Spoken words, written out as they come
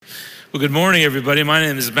Well, good morning, everybody. My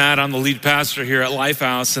name is Matt. I'm the lead pastor here at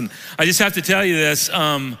Lifehouse, and I just have to tell you this.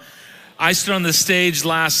 I stood on the stage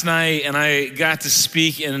last night, and I got to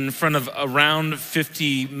speak in front of around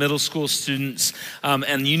 50 middle school students,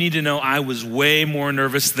 and you need to know I was way more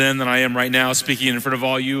nervous then than I am right now speaking in front of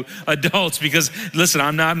all you adults because, listen,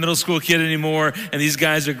 I'm not a middle school kid anymore, and these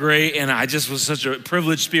guys are great, and I just was such a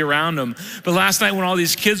privilege to be around them. But last night when all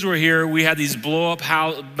these kids were here, we had these blow-up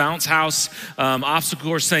bounce house obstacle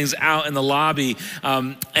course things out in the lobby,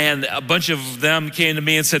 and a bunch of them came to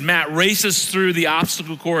me and said, Matt, race us through the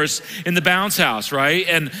obstacle course in the bounce house, right?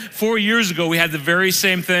 And 4 years ago, we had the very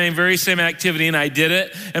same thing, very same activity, and I did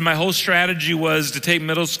it. And my whole strategy was to take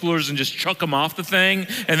middle schoolers and just chuck them off the thing,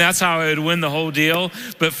 and that's how I would win the whole deal.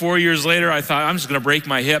 But 4 years later, I thought, I'm just going to break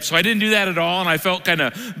my hip. So I didn't do that at all, and I felt kind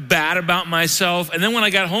of bad about myself. And then when I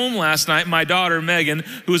got home last night, my daughter, Megan,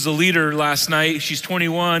 who was the leader last night, she's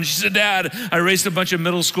 21, she said, Dad, I raced a bunch of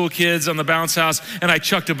middle school kids on the bounce house, and I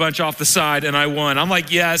chucked a bunch off the side, and I won. I'm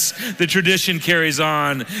like, yes, the tradition carries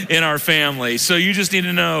on in our family. So you just need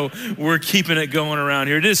to know we're keeping it going around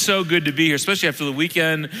here. It is so good to be here, especially after the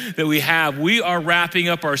weekend that we have. We are wrapping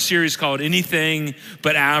up our series called Anything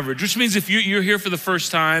But Average, which means if you're here for the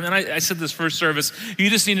first time, and I said this first service, you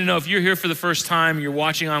just need to know if you're here for the first time, you're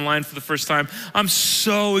watching online for the first time, I'm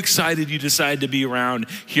so excited you decided to be around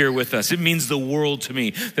here with us. It means the world to me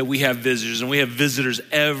that we have visitors, and we have visitors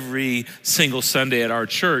every single Sunday at our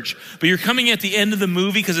church. But you're coming at the end of the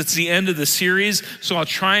movie because it's the end of the series, so I'll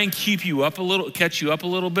try and keep you up a little, catch you up a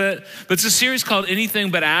little bit. But it's a series called Anything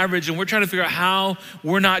But Average, and we're trying to figure out how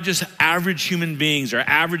we're not just average human beings or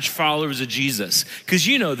average followers of Jesus. Because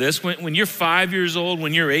you know this, when you're 5 years old,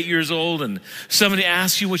 when you're 8 years old, and somebody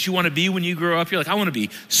asks you what you want to be when you grow up, you're like, I want to be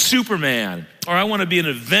Superman, or I want to be an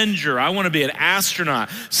Avenger, I want to be an astronaut,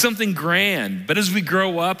 something grand. But as we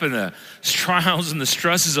grow up and the trials and the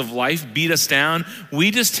stresses of life beat us down,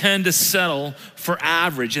 we just tend to settle for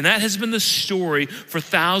average. And that has been the story for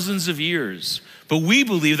thousands of years. But we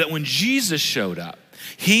believe that when Jesus showed up,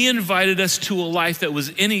 he invited us to a life that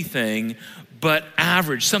was anything but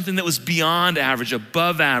average, something that was beyond average,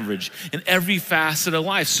 above average in every facet of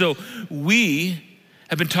life. So we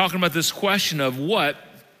have been talking about this question of what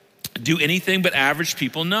do anything but average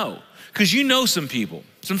people know? Because you know some people,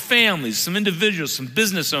 some families, some individuals, some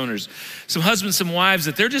business owners, some husbands, some wives,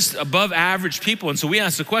 that they're just above average people. And so we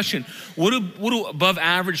asked the question, what do above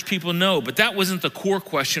average people know? But that wasn't the core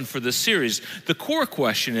question for this series. The core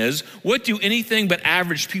question is, what do anything but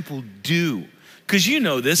average people do? Because you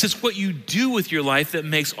know this, it's what you do with your life that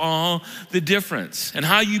makes all the difference, and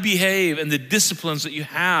how you behave and the disciplines that you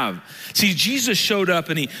have. See, Jesus showed up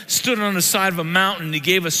and he stood on the side of a mountain and he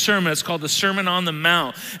gave a sermon. It's called the Sermon on the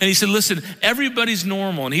Mount. And he said, listen, everybody's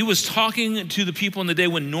normal. And he was talking to the people in the day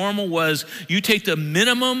when normal was you take the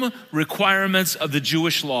minimum requirements of the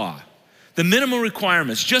Jewish law. The minimum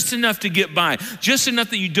requirements, just enough to get by, just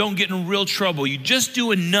enough that you don't get in real trouble. You just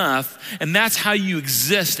do enough, and that's how you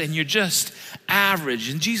exist, and you're just average.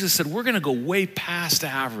 And Jesus said, we're gonna go way past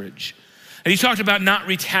average. And he talked about not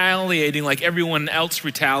retaliating like everyone else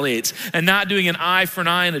retaliates, and not doing an eye for an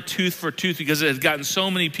eye and a tooth for a tooth, because it has gotten so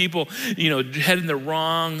many people, heading the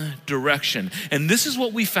wrong direction. And this is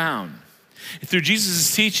what we found through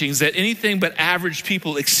Jesus' teachings, that anything but average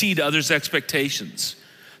people exceed others' expectations.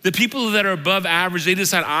 The people that are above average, they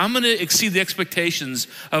decide, I'm going to exceed the expectations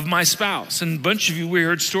of my spouse. And a bunch of you, we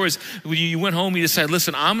heard stories. You went home, you decided,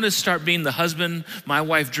 listen, I'm going to start being the husband my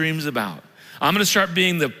wife dreams about. I'm going to start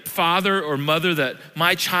being the father or mother that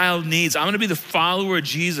my child needs. I'm going to be the follower of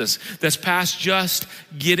Jesus that's past just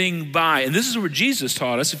getting by. And this is where Jesus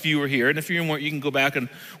taught us, if you were here. And if you weren't, you can go back and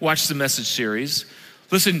watch the message series.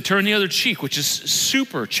 Listen, turn the other cheek, which is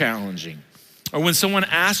super challenging. Or when someone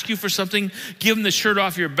asks you for something, give them the shirt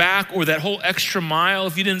off your back, or that whole extra mile.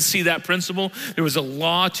 If you didn't see that principle, there was a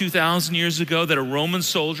law 2,000 years ago that a Roman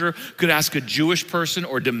soldier could ask a Jewish person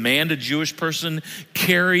or demand a Jewish person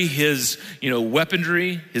carry his,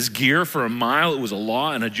 weaponry, his gear for a mile. It was a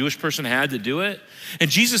law, and a Jewish person had to do it. And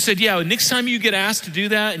Jesus said, yeah, next time you get asked to do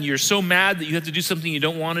that and you're so mad that you have to do something you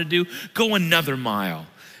don't want to do, go another mile.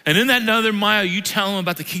 And in that another mile, you tell them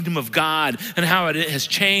about the kingdom of God and how it has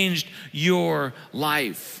changed your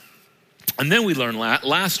life. And then we learned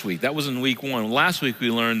last week, that was in week one. Last week we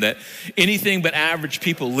learned that anything but average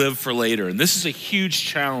people live for later. And this is a huge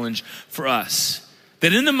challenge for us.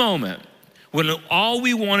 That in the moment, when all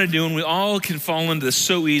we want to do, and we all can fall into this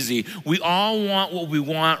so easy, we all want what we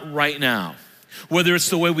want right now. Whether it's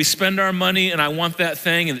the way we spend our money, and I want that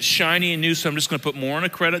thing and it's shiny and new, so I'm just gonna put more on a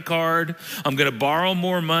credit card. I'm gonna borrow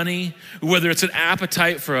more money. Whether it's an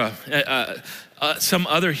appetite for some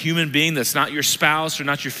other human being that's not your spouse or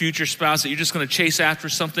not your future spouse, that you're just going to chase after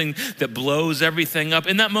something that blows everything up.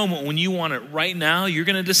 In that moment when you want it right now, you're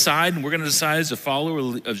going to decide, and we're going to decide as a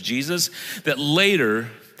follower of Jesus, that later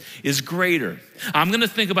is greater. I'm going to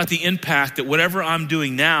think about the impact that whatever I'm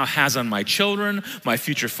doing now has on my children, my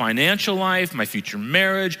future financial life, my future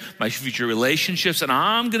marriage, my future relationships, and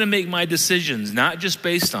I'm going to make my decisions not just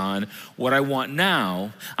based on what I want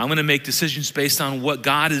now. I'm going to make decisions based on what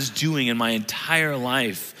God is doing in my entire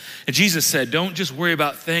life. And Jesus said, don't just worry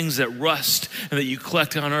about things that rust and that you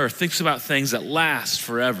collect on earth. Think about things that last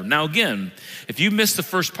forever. Now again, if you missed the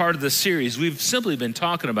first part of this series, we've simply been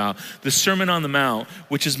talking about the Sermon on the Mount,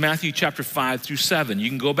 which is Matthew chapter 5 through 7. You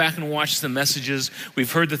can go back and watch the messages.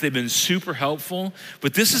 We've heard that they've been super helpful,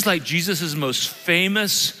 but this is like Jesus' most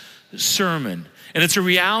famous sermon. And it's a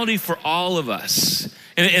reality for all of us.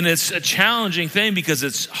 And it's a challenging thing because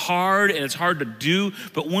it's hard and it's hard to do.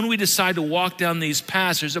 But when we decide to walk down these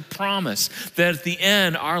paths, there's a promise that at the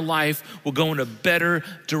end, our life will go in a better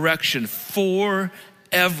direction forever.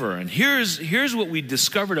 And here's what we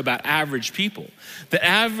discovered about average people. The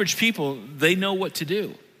average people, they know what to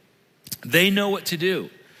do. They know what to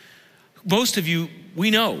do. Most of you,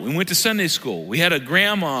 we know. We went to Sunday school. We had a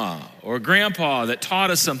grandma or a grandpa that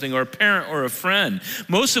taught us something, or a parent or a friend.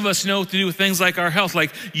 Most of us know what to do with things like our health.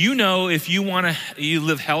 Like, you know, if you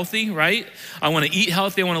live healthy, right? I want to eat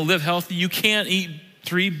healthy. I want to live healthy. You can't eat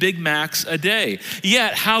 3 Big Macs a day.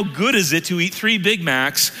 Yet, how good is it to eat 3 Big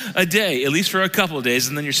Macs a day, at least for a couple of days,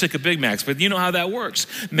 and then you're sick of Big Macs? But you know how that works.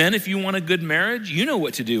 Men, if you want a good marriage, you know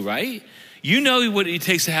what to do, right? You know what it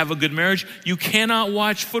takes to have a good marriage. You cannot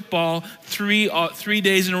watch football 3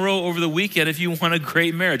 days in a row over the weekend if you want a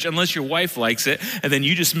great marriage, unless your wife likes it, and then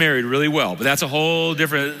you just married really well. But that's a whole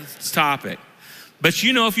different topic. But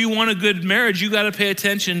you know, if you want a good marriage, you got to pay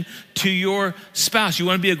attention to your spouse. You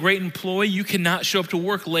want to be a great employee, you cannot show up to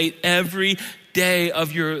work late every day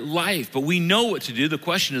of your life. But we know what to do. The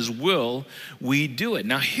question is, will we do it?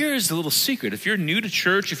 Now, here's the little secret. If you're new to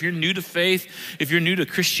church, if you're new to faith, if you're new to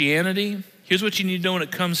Christianity, here's what you need to know when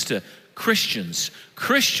it comes to Christians.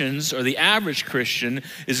 Christians, or the average Christian,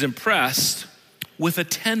 is impressed with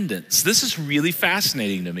attendance. This is really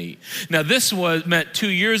fascinating to me. Now, this meant 2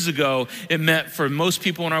 years ago, it meant for most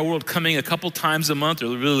people in our world coming a couple times a month,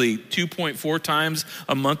 or really 2.4 times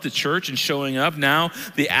a month to church and showing up. Now,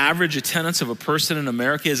 the average attendance of a person in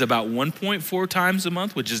America is about 1.4 times a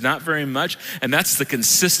month, which is not very much, and that's the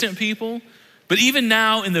consistent people. But even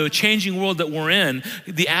now, in the changing world that we're in,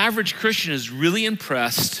 the average Christian is really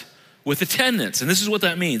impressed with attendance. And this is what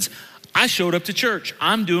that means. I showed up to church.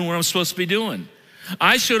 I'm doing what I'm supposed to be doing.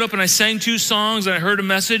 I showed up and I sang 2 songs and I heard a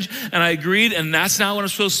message and I agreed, and that's not what I'm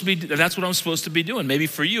supposed to be. That's what I'm supposed to be doing. Maybe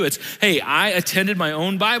for you, it's, hey, I attended my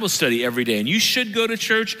own Bible study every day, and you should go to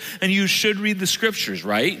church and you should read the scriptures,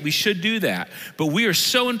 right? We should do that. But we are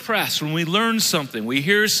so impressed when we learn something, we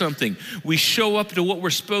hear something, we show up to what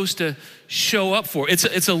we're supposed to show up for.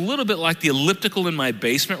 It's a little bit like the elliptical in my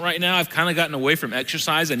basement right now. I've kind of gotten away from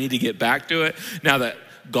exercise. I need to get back to it now that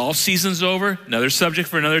golf season's over. Another subject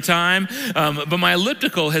for another time. But my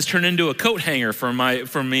elliptical has turned into a coat hanger for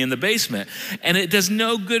me in the basement. And it does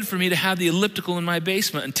no good for me to have the elliptical in my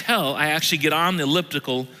basement until I actually get on the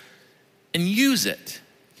elliptical and use it.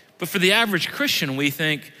 But for the average Christian, we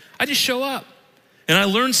think, I just show up and I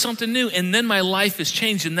learn something new, and then my life is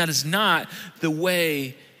changed. And that is not the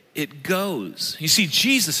way it goes. You see,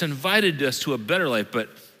 Jesus invited us to a better life, but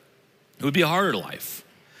it would be a harder life.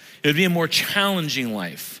 It would be a more challenging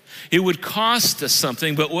life. It would cost us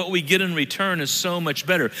something, but what we get in return is so much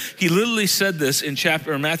better. He literally said this in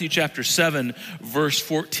Matthew chapter 7, verse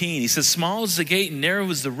 14. He says, small is the gate and narrow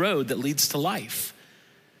is the road that leads to life.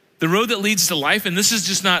 The road that leads to life, and this is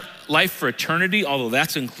just not life for eternity, although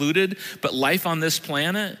that's included, but life on this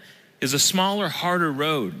planet is a smaller, harder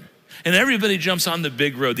road. And everybody jumps on the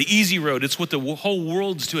big road, the easy road. It's what the whole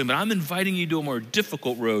world's doing. But I'm inviting you to a more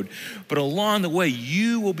difficult road. But along the way,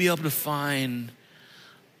 you will be able to find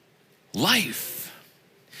life.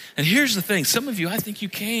 And here's the thing. Some of you, I think you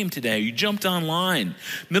came today. You jumped online.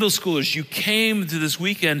 Middle schoolers, you came to this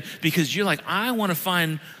weekend because you're like, I want to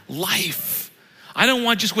find life. I don't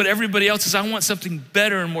want just what everybody else is. I want something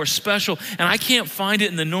better and more special. And I can't find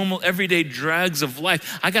it in the normal everyday drags of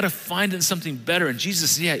life. I got to find it in something better. And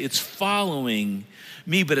Jesus, it's following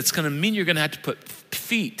me, but it's going to mean you're going to have to put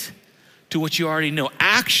feet to what you already know,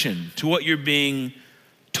 action to what you're being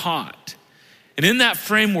taught. And in that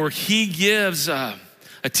framework, he gives a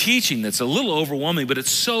teaching that's a little overwhelming, but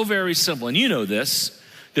it's so very simple. And you know this,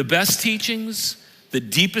 the best teachings, the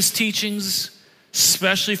deepest teachings,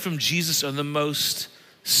 especially from Jesus, are the most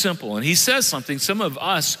Simple. And he says something some of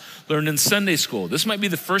us learned in Sunday school. This might be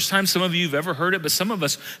the first time some of you have ever heard it, but some of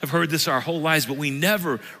us have heard this our whole lives, but we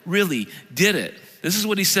never really did it. This is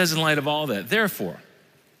what he says in light of all that. Therefore,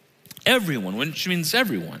 everyone, which means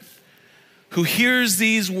everyone, who hears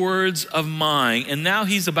these words of mine, and now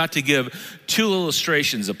he's about to give two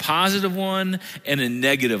illustrations, a positive one and a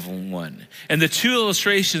negative one. And the two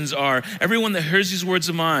illustrations are, everyone that hears these words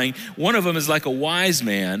of mine, one of them is like a wise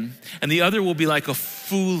man, and the other will be like a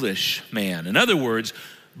foolish man. In other words,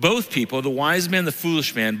 both people, the wise man, the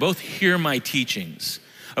foolish man, both hear my teachings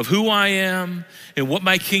of who I am and what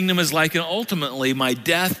my kingdom is like, and ultimately my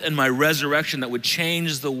death and my resurrection that would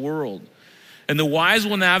change the world. And the wise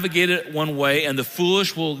will navigate it one way, and the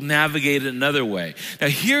foolish will navigate it another way. Now,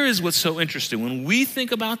 here is what's so interesting. When we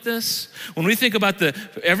think about this, when we think about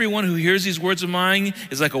everyone who hears these words of mine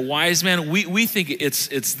is like a wise man, we think it's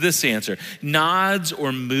this answer: nods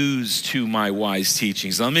or moos to my wise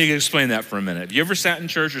teachings. Let me explain that for a minute. Have you ever sat in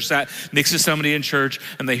church or sat next to somebody in church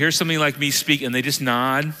and they hear something like me speak and they just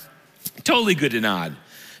nod? Totally good to nod.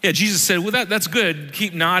 Yeah, Jesus said, well, that's good.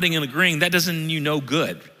 Keep nodding and agreeing. That doesn't mean you know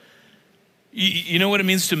good. You know what it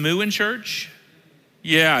means to moo in church?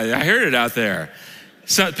 Yeah, I heard it out there.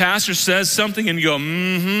 So pastor says something and you go,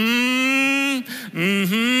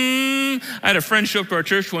 I had a friend show up to our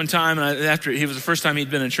church one time, and after he was the first time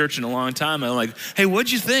he'd been in church in a long time. I'm like, hey,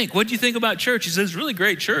 what'd you think? What'd you think about church? He says, it's a really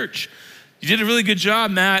great church. You did a really good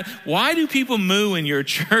job, Matt. Why do people moo in your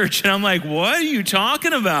church? And I'm like, what are you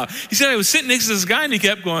talking about? He said, I was sitting next to this guy and he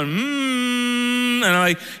kept going, and I'm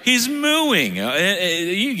like, he's mooing.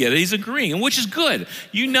 You get it, he's agreeing, which is good.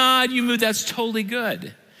 You nod, you moo, that's totally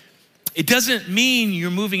good. It doesn't mean you're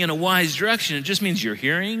moving in a wise direction. It just means you're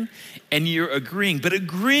hearing and you're agreeing. But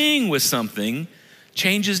agreeing with something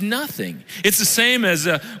changes nothing. It's the same as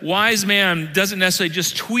a wise man doesn't necessarily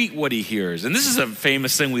just tweet what he hears. And this is a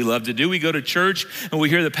famous thing we love to do. We go to church and we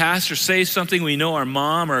hear the pastor say something. We know our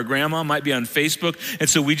mom or our grandma might be on Facebook. And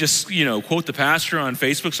so we just, quote the pastor on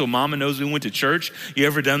Facebook so mama knows we went to church. You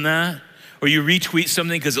ever done that? Or you retweet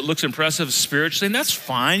something because it looks impressive spiritually. And that's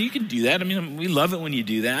fine. You can do that. I mean, we love it when you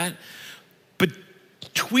do that. But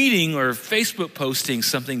tweeting or Facebook posting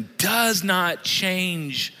something does not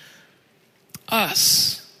change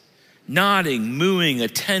us. Nodding, mooing,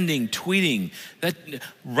 attending, tweeting, that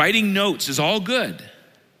writing notes is all good.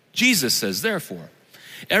 Jesus says, therefore,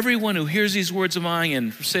 everyone who hears these words of mine,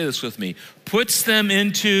 and say this with me, puts them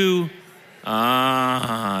into,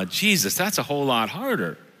 Jesus, that's a whole lot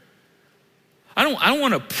harder. I don't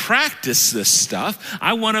want to practice this stuff.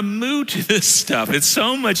 I want to moo to this stuff. It's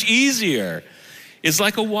so much easier. It's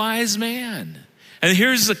like a wise man. And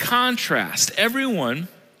here's the contrast. Everyone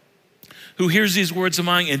who hears these words of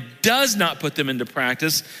mine and does not put them into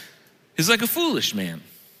practice is like a foolish man.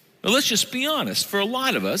 Now, let's just be honest. For a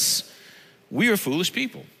lot of us, we are foolish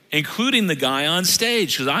people, including the guy on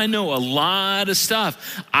stage, because I know a lot of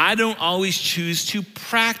stuff. I don't always choose to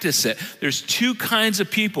practice it. There's two kinds of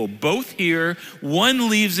people, both here. One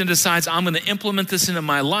leaves and decides, I'm going to implement this into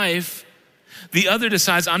my life. The other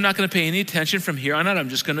decides, I'm not going to pay any attention from here on out. I'm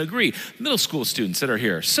just going to agree. Middle school students that are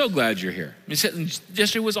here, so glad you're here.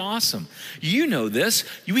 Yesterday was awesome. You know this.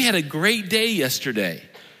 We had a great day yesterday.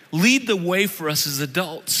 Lead the way for us as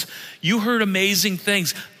adults. You heard amazing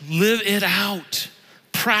things. Live it out.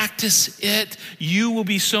 Practice it. You will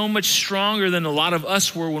be so much stronger than a lot of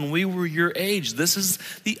us were when we were your age. This is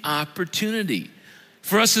the opportunity.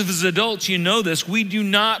 For us as adults, you know this, we do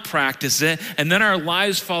not practice it, and then our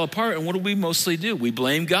lives fall apart, and what do we mostly do? We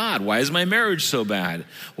blame God. Why is my marriage so bad?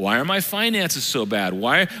 Why are my finances so bad?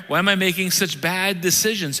 Why am I making such bad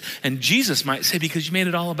decisions? And Jesus might say, because you made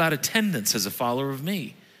it all about attendance as a follower of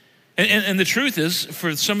me. And the truth is,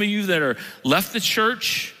 for some of you that are left the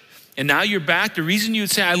church, and now you're back, the reason you would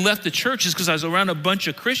say, I left the church is because I was around a bunch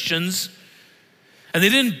of Christians, and they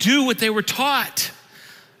didn't do what they were taught.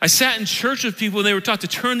 I sat in church with people and they were taught to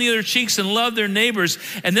turn the other cheeks and love their neighbors.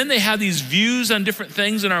 And then they have these views on different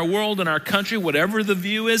things in our world, in our country, whatever the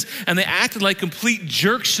view is. And they acted like complete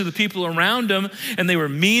jerks to the people around them. And they were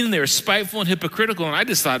mean and they were spiteful and hypocritical. And I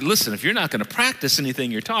just thought, listen, if you're not going to practice anything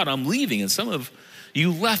you're taught, I'm leaving. And some of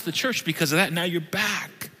you left the church because of that. Now you're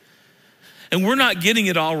back. And we're not getting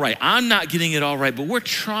it all right. I'm not getting it all right. But we're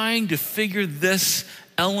trying to figure this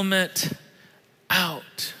element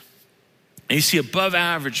out. And you see above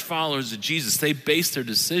average followers of Jesus, they base their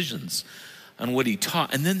decisions on what he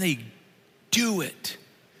taught, and then they do it.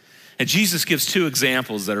 And Jesus gives two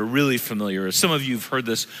examples that are really familiar. Some of you have heard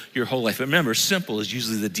this your whole life. But remember, simple is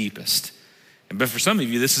usually the deepest. But for some of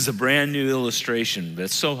you, this is a brand new illustration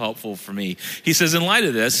that's so helpful for me. He says, in light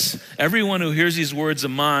of this, everyone who hears these words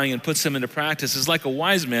of mine and puts them into practice is like a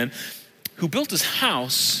wise man who built his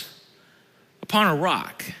house upon a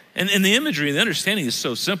rock. And the imagery and the understanding is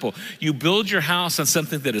so simple. You build your house on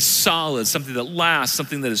something that is solid, something that lasts,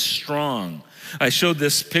 something that is strong. I showed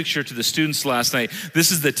this picture to the students last night.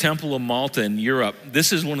 This is the Temple of Malta in Europe.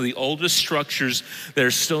 This is one of the oldest structures that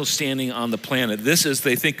are still standing on the planet. This is,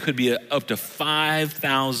 they think, could be up to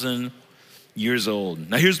 5,000 years old.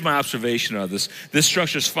 Now, here's my observation of this. This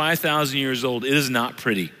structure is 5,000 years old. It is not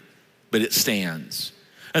pretty, but it stands.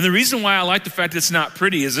 And the reason why I like the fact that it's not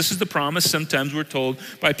pretty is this is the promise sometimes we're told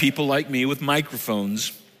by people like me with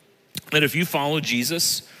microphones, that if you follow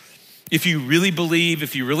Jesus, if you really believe,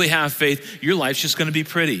 if you really have faith, your life's just going to be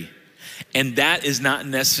pretty. And that is not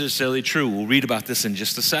necessarily true. We'll read about this in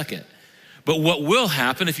just a second. But what will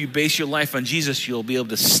happen if you base your life on Jesus, you'll be able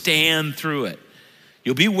to stand through it.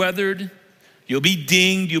 You'll be weathered, you'll be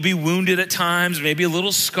dinged, you'll be wounded at times, maybe a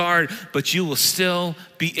little scarred, but you will still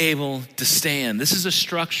be able to stand. This is a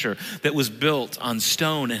structure that was built on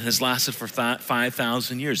stone and has lasted for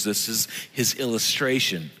 5,000 years. This is his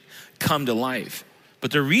illustration come to life. But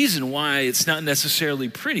the reason why it's not necessarily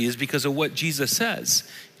pretty is because of what Jesus says.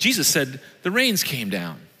 Jesus said, the rains came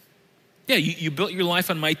down. Yeah, you built your life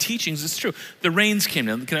on my teachings. It's true. The rains came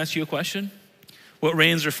down. Can I ask you a question? What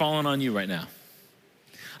rains are falling on you right now?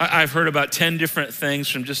 I've heard about 10 different things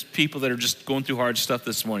from just people that are just going through hard stuff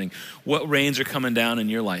this morning. What rains are coming down in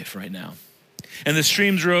your life right now? And the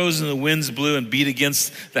streams rose and the winds blew and beat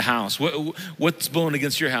against the house. What's blowing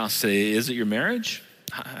against your house today? Is it your marriage?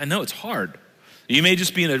 I know it's hard. You may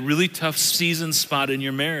just be in a really tough season spot in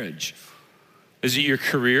your marriage. Is it your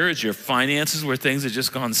career? Is it your finances where things have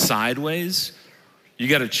just gone sideways? You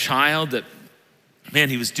got a child that, man,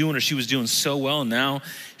 he was doing or she was doing so well, and now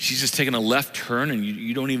she's just taking a left turn and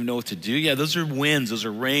you don't even know what to do. Yeah, those are winds, those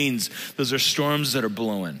are rains, those are storms that are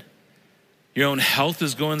blowing. Your own health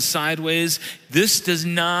is going sideways. This does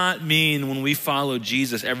not mean when we follow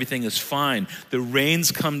Jesus, everything is fine. The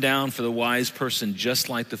rains come down for the wise person just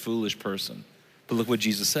like the foolish person. But look what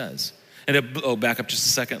Jesus says. And back up just a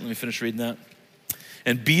second. Let me finish reading that.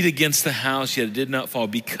 And beat against the house, yet it did not fall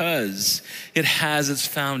because it has its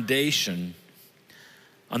foundation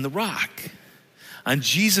on the rock, on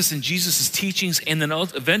Jesus and Jesus' teachings, and then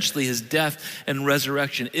eventually his death and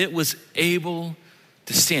resurrection. It was able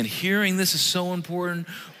to stand. Hearing this is so important,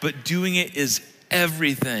 but doing it is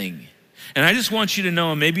everything. And I just want you to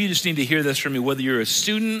know, and maybe you just need to hear this from me, whether you're a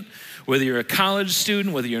student, whether you're a college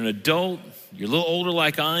student, whether you're an adult, you're a little older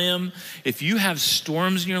like I am, if you have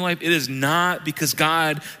storms in your life, it is not because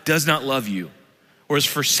God does not love you or has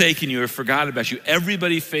forsaken you or forgot about you.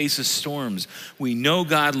 Everybody faces storms. We know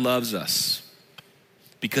God loves us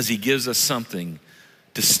because he gives us something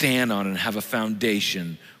to stand on and have a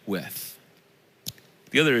foundation with.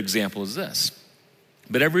 The other example is this.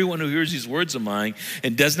 But everyone who hears these words of mine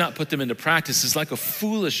and does not put them into practice is like a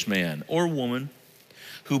foolish man or woman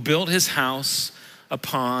who built his house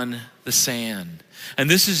upon the sand. And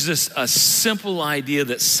this is just a simple idea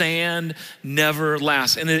that sand never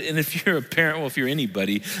lasts. And if you're a parent, well, if you're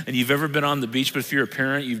anybody and you've ever been on the beach, but if you're a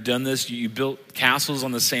parent, you've done this, you built castles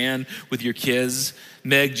on the sand with your kids.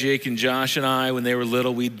 Meg, Jake, and Josh and I, when they were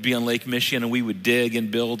little, we'd be on Lake Michigan and we would dig and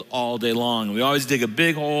build all day long. We always dig a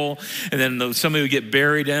big hole, and then somebody would get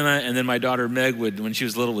buried in it, and then my daughter Meg would, when she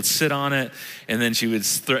was little, would sit on it, and then she would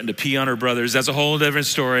threaten to pee on her brothers. That's a whole different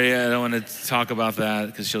story. I don't want to talk about that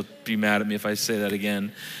because she'll be mad at me if I say that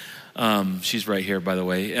again. She's right here, by the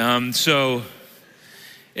way. And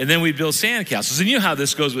then we build sand castles. And you know how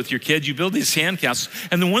this goes with your kids. You build these sand castles.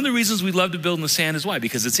 And then one of the reasons we love to build in the sand is why?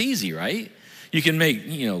 Because it's easy, right? You can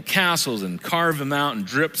make, castles and carve them out and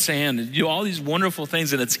drip sand and do all these wonderful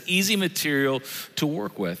things, and it's easy material to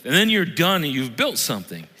work with. And then you're done and you've built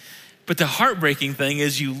something. But the heartbreaking thing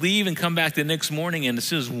is you leave and come back the next morning, and as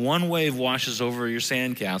soon as one wave washes over your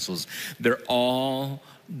sand castles, they're all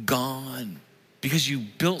gone. Because you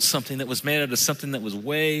built something that was made out of something that was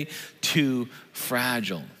way too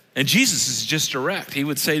fragile. And Jesus is just direct. He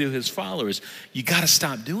would say to his followers, you got to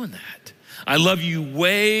stop doing that. I love you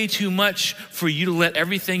way too much for you to let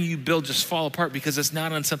everything you build just fall apart because it's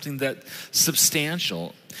not on something that's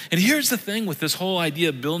substantial. And here's the thing with this whole idea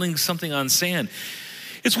of building something on sand.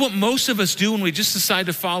 It's what most of us do when we just decide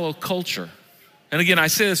to follow culture. And again, I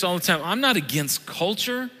say this all the time. I'm not against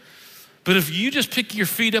culture, but if you just pick your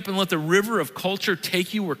feet up and let the river of culture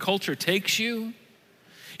take you where culture takes you,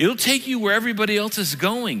 It'll take you where everybody else is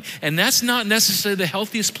going. And that's not necessarily the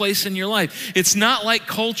healthiest place in your life. It's not like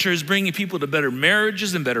culture is bringing people to better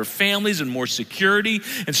marriages and better families and more security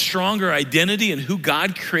and stronger identity and who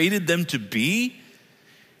God created them to be.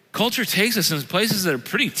 Culture takes us in places that are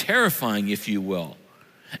pretty terrifying, if you will.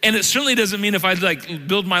 And it certainly doesn't mean if I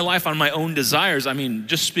build my life on my own desires. I mean,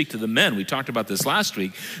 just speak to the men. We talked about this last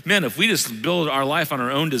week. Men, if we just build our life on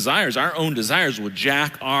our own desires will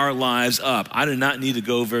jack our lives up. I do not need to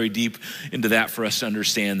go very deep into that for us to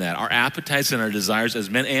understand that. Our appetites and our desires as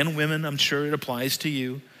men and women, I'm sure it applies to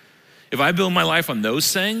you. If I build my life on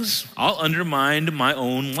those things, I'll undermine my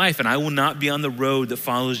own life, and I will not be on the road that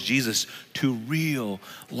follows Jesus to real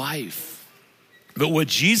life. But what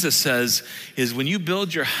Jesus says is when you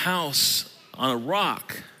build your house on a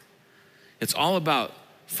rock, it's all about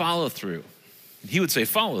follow through. He would say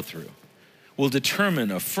follow through will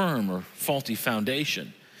determine a firm or faulty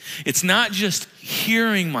foundation. It's not just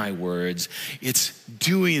hearing my words, it's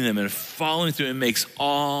doing them and following through. It makes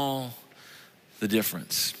all the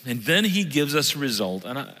difference. And then he gives us a result.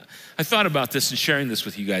 And I thought about this and sharing this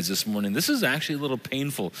with you guys this morning. This is actually a little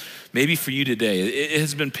painful, maybe for you today. It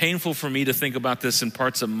has been painful for me to think about this in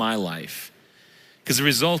parts of my life. Because the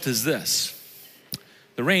result is this.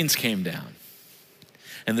 The rains came down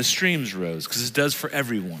and the streams rose, because it does for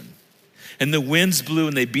everyone. And the winds blew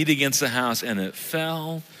and they beat against the house, and it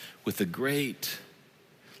fell with a great,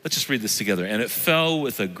 let's just read this together. And it fell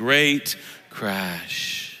with a great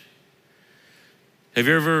crash. Have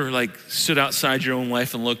you ever stood outside your own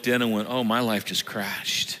life and looked in and went, oh, my life just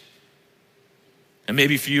crashed? And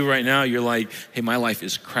maybe for you right now, you're like, hey, my life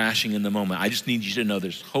is crashing in the moment. I just need you to know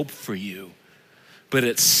there's hope for you. But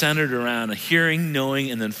it's centered around hearing,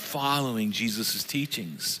 knowing, and then following Jesus'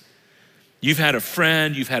 teachings. You've had a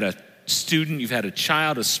friend, you've had a student, you've had a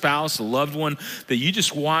child, a spouse, a loved one that you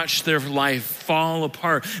just watched their life fall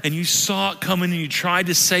apart, and you saw it coming and you tried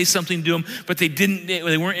to say something to them, but they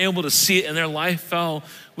weren't able to see it, and their life fell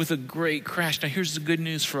with a great crash. Now here's the good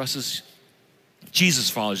news for us as Jesus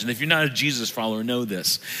followers, and if you're not a Jesus follower, know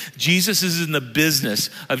this. Jesus is in the business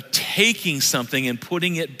of taking something and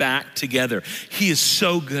putting it back together. He is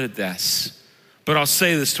so good at this. But I'll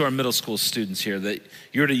say this to our middle school students here, that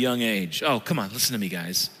you're at a young age. Oh, come on, listen to me,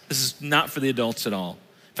 guys. This is not for the adults at all.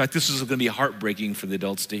 In fact, this is going to be heartbreaking for the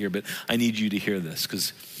adults to hear, but I need you to hear this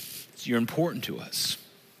because you're important to us.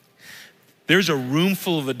 There's a room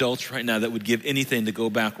full of adults right now that would give anything to go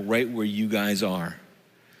back right where you guys are.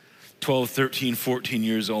 12, 13, 14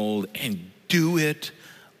 years old, and do it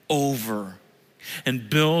over and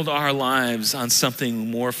build our lives on something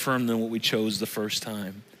more firm than what we chose the first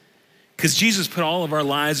time. Because Jesus put all of our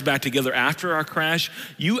lives back together after our crash.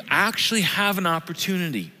 You actually have an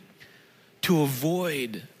opportunity to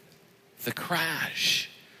avoid the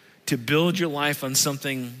crash, to build your life on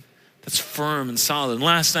something that's firm and solid. And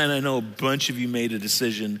last night, I know a bunch of you made a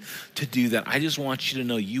decision to do that. I just want you to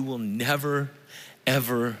know you will never,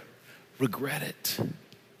 ever regret it.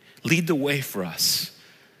 Lead the way for us.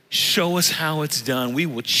 Show us how it's done. We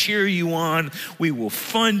will cheer you on. We will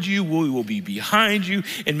fund you. We will be behind you.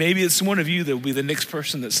 And maybe it's one of you that will be the next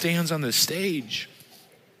person that stands on the stage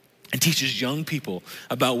and teaches young people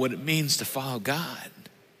about what it means to follow God.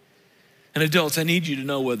 And adults, I need you to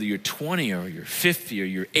know whether you're 20 or you're 50 or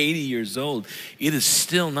you're 80 years old, it is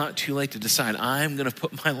still not too late to decide, I'm going to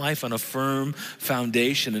put my life on a firm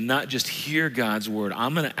foundation and not just hear God's word.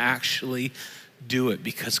 I'm going to actually do it,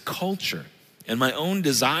 because culture and my own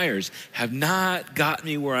desires have not got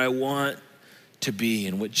me where I want to be.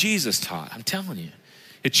 And what Jesus taught, I'm telling you,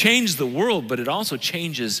 it changed the world, but it also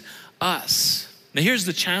changes us. Now here's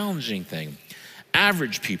the challenging thing.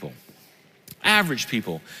 Average people,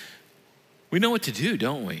 we know what to do,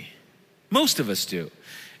 don't we? Most of us do.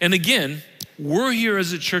 And again, we're here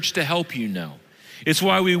as a church to help you know. It's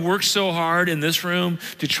why we work so hard in this room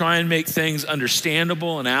to try and make things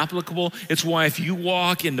understandable and applicable. It's why if you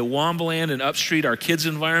walk into Wombaland and Upstreet, our kids'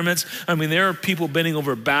 environments, there are people bending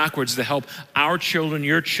over backwards to help our children,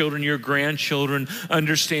 your grandchildren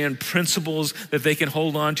understand principles that they can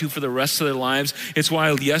hold on to for the rest of their lives. It's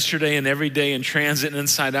why yesterday and every day in Transit and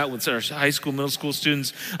Inside Out with our high school, middle school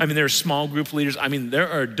students, there are small group leaders.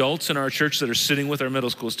 There are adults in our church that are sitting with our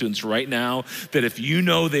middle school students right now that if you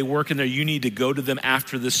know they work in there, you need to go to them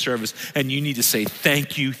after this service and you need to say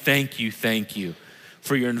thank you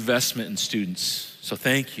for your investment in students. So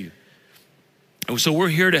thank you. So we're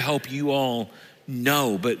here to help you all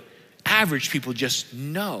know, but average people just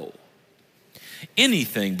know.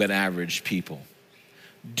 Anything but average people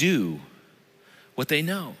do what they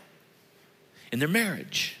know in their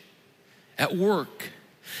marriage, at work,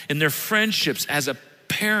 in their friendships, as a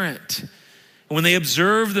parent. And when they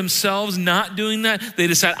observe themselves not doing that, they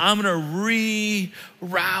decide, I'm going to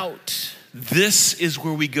reroute. This is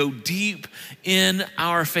where we go deep in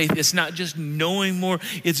our faith. It's not just knowing more,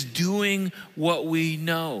 it's doing what we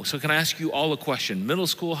know. So can I ask you all a question? Middle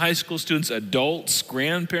school, high school students, adults,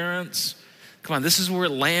 grandparents. Come on, this is where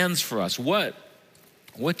it lands for us. What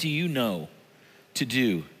do you know to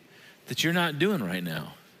do that you're not doing right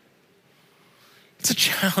now? It's a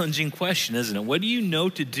challenging question, isn't it? What do you know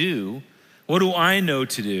to do? What do I know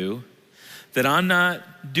to do that I'm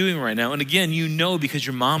not doing right now? And again, you know because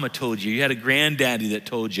your mama told you. You had a granddaddy that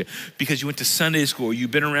told you. Because you went to Sunday school. Or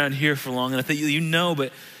you've been around here for long enough that you know,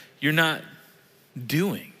 but you're not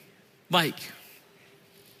doing. Like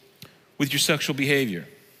with your sexual behavior.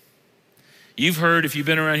 You've heard, if you've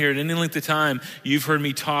been around here at any length of time, you've heard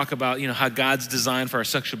me talk about, how God's design for our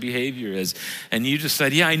sexual behavior is. And you just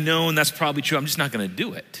said, yeah, I know, and that's probably true. I'm just not going to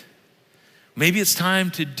do it. Maybe it's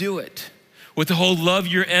time to do it. With the whole love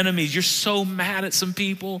your enemies. You're so mad at some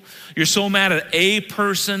people. You're so mad at a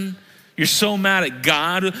person. You're so mad at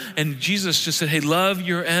God. And Jesus just said, hey, love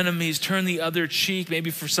your enemies. Turn the other cheek.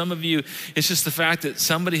 Maybe for some of you, it's just the fact that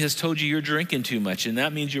somebody has told you you're drinking too much. And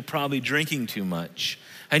that means you're probably drinking too much.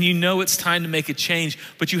 And you know it's time to make a change.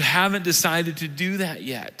 But you haven't decided to do that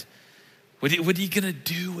yet. What are you going to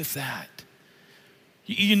do with that?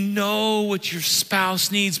 You know what your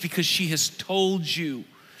spouse needs because she has told you.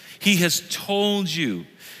 He has told you.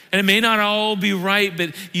 And it may not all be right,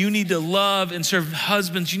 but you need to love and serve.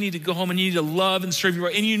 Husbands, you need to go home and you need to love and serve your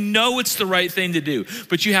wife. And you know it's the right thing to do.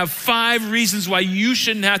 But you have 5 reasons why you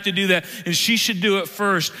shouldn't have to do that and she should do it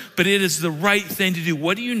first. But it is the right thing to do.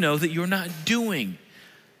 What do you know that you're not doing?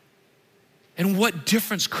 And what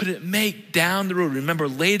difference could it make down the road? Remember,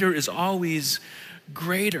 later is always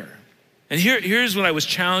greater. And here's what I was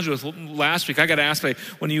challenged with last week. I got asked by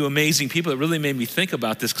one of you amazing people that really made me think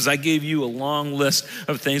about this because I gave you a long list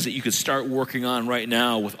of things that you could start working on right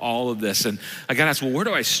now with all of this. And I got asked, well, where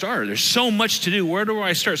do I start? There's so much to do. Where do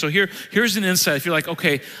I start? So here's an insight. If you're like,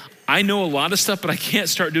 okay, I know a lot of stuff, but I can't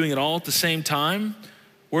start doing it all at the same time.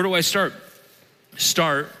 Where do I start?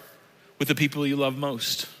 Start with the people you love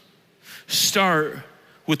most. Start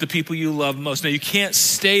with the people you love most. Now, you can't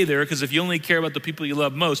stay there because if you only care about the people you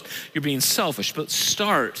love most, you're being selfish. But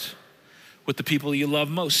start with the people you love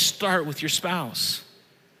most. Start with your spouse.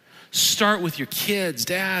 Start with your kids.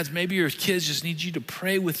 Dads, maybe your kids just need you to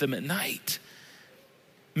pray with them at night.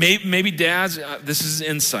 Maybe dads, this is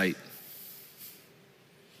insight.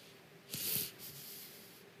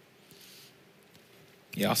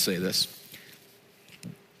 Yeah, I'll say this.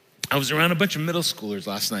 I was around a bunch of middle schoolers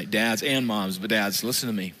last night, dads and moms, but dads, listen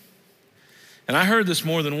to me. And I heard this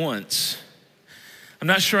more than once. I'm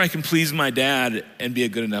not sure I can please my dad and be a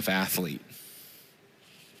good enough athlete.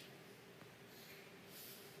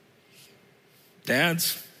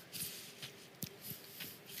 Dads,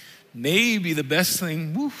 maybe the best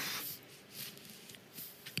thing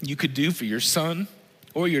you could do for your son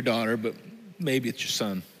or your daughter, but maybe it's your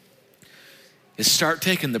son, is start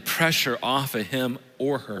taking the pressure off of him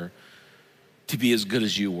or her to be as good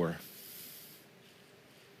as you were.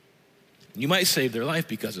 You might save their life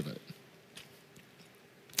because of it.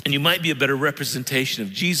 And you might be a better representation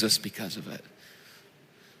of Jesus because of it.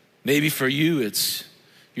 Maybe for you, it's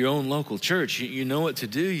your own local church. You know what to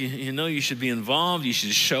do. You know you should be involved. You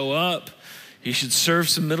should show up. You should serve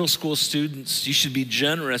some middle school students. You should be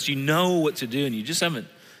generous. You know what to do, and you just haven't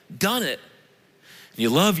done it. You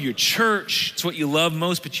love your church. It's what you love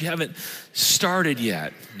most, but you haven't started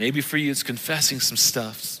yet. Maybe for you, it's confessing some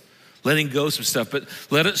stuff, letting go some stuff, but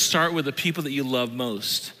let it start with the people that you love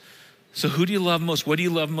most. So who do you love most? What do you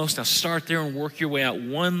love most? Now start there and work your way out.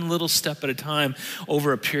 One little step at a time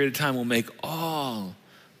over a period of time will make all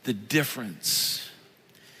the difference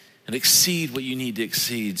and exceed what you need to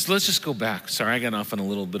exceed. So let's just go back. Sorry, I got off on a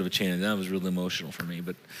little bit of a chain. That was really emotional for me,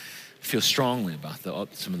 but I feel strongly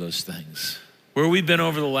about some of those things. Where we've been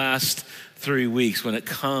over the last 3 weeks when it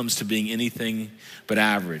comes to being anything but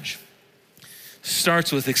average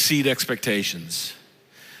starts with exceed expectations.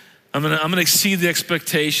 I'm gonna exceed the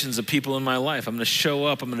expectations of people in my life. I'm gonna show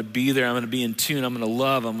up, I'm gonna be there, I'm gonna be in tune, I'm gonna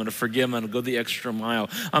love, I'm gonna forgive, I'm gonna go the extra mile.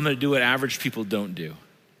 I'm gonna do what average people don't do.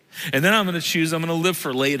 And then I'm gonna live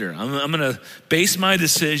for later. I'm gonna base my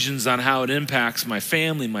decisions on how it impacts my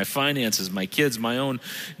family, my finances, my kids, my own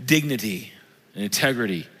dignity and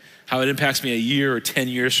integrity. How it impacts me a year or 10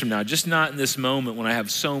 years from now, just not in this moment when I have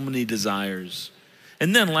so many desires.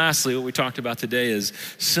 And then lastly, what we talked about today is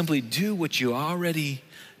simply do what you already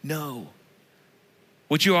know.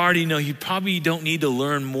 What you already know, you probably don't need to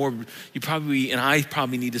learn more. I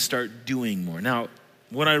probably need to start doing more. Now,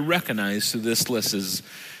 what I recognize through this list is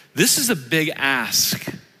This is a big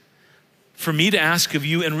ask for me to ask of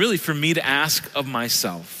you, and really for me to ask of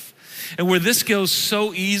myself. And where this goes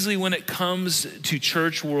so easily when it comes to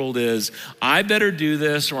church world is, I better do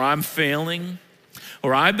this or I'm failing,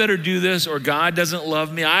 or I better do this or God doesn't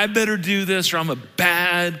love me. I better do this or I'm a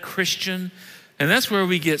bad Christian. And that's where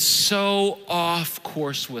we get so off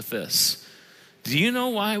course with this. Do you know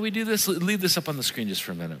why we do this? Leave this up on the screen just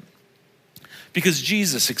for a minute. Because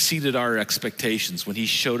Jesus exceeded our expectations when he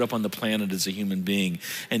showed up on the planet as a human being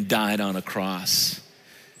and died on a cross.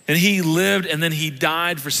 And he lived and then he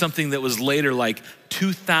died for something that was later, like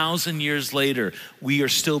 2,000 years later, we are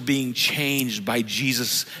still being changed by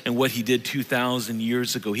Jesus and what he did 2,000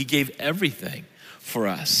 years ago. He gave everything for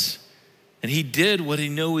us. And he did what he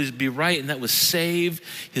knew would be right, and that was save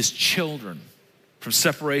his children from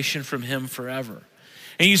separation from him forever.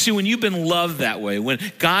 And you see, when you've been loved that way, when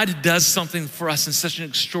God does something for us in such an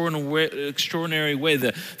extraordinary way,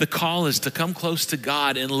 the call is to come close to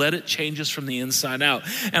God and let it change us from the inside out.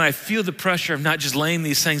 And I feel the pressure of not just laying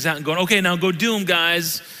these things out and going, okay, now go do them,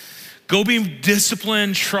 guys. Go be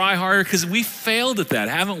disciplined, try harder, because we failed at that,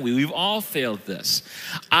 haven't we? We've all failed at this.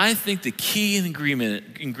 I think the key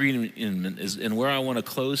ingredient is, and where I want to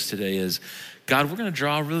close today is, God, we're going to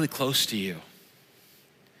draw really close to you.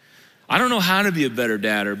 I don't know how to be a better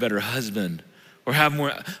dad or a better husband or have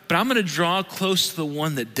more, but I'm gonna draw close to the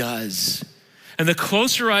one that does. And the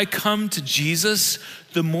closer I come to Jesus,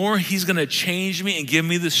 the more he's gonna change me and give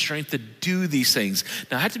me the strength to do these things.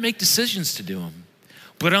 Now I have to make decisions to do them,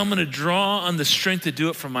 but I'm gonna draw on the strength to do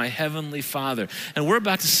it from my Heavenly Father. And we're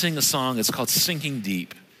about to sing a song, it's called Sinking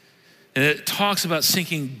Deep. And it talks about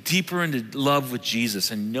sinking deeper into love with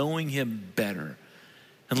Jesus and knowing him better,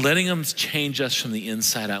 and letting him change us from the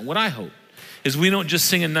inside out. And what I hope is we don't just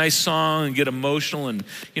sing a nice song and get emotional and,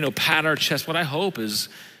 pat our chest. What I hope is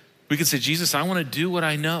we can say, Jesus, I want to do what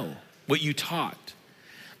I know, what you taught.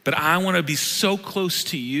 But I want to be so close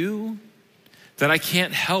to you that I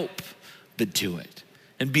can't help but do it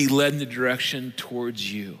and be led in the direction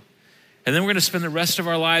towards you. And then we're going to spend the rest of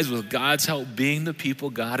our lives with God's help being the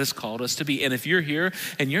people God has called us to be. And if you're here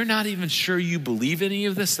and you're not even sure you believe any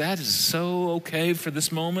of this, that is so okay for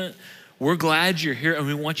this moment. We're glad you're here, and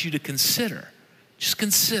we want you to just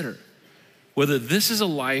consider whether this is a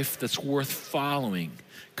life that's worth following,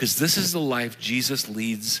 because this is the life Jesus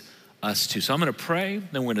leads us to. So I'm going to pray,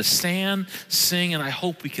 then we're going to stand, sing, and I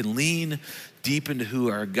hope we can lean deep into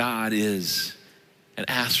who our God is and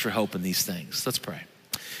ask for help in these things. Let's pray.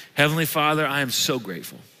 Heavenly Father, I am so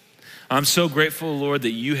grateful. I'm so grateful, Lord,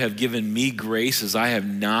 that you have given me grace as I have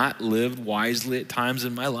not lived wisely at times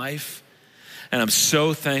in my life. And I'm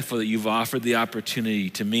so thankful that you've offered the opportunity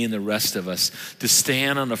to me and the rest of us to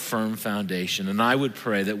stand on a firm foundation. And I would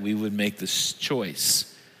pray that we would make this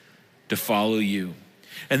choice to follow you.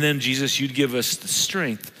 And then, Jesus, you'd give us the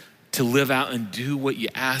strength to live out and do what you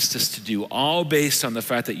asked us to do, all based on the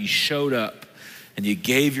fact that you showed up and you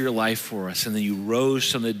gave your life for us, and then you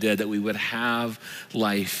rose from the dead that we would have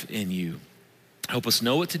life in you. Help us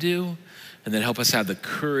know what to do, and then help us have the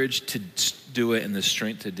courage to do it and the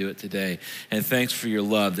strength to do it today. And thanks for your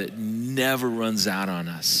love that never runs out on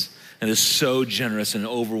us and is so generous and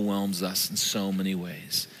overwhelms us in so many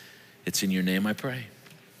ways. It's in your name I pray.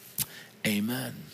 Amen.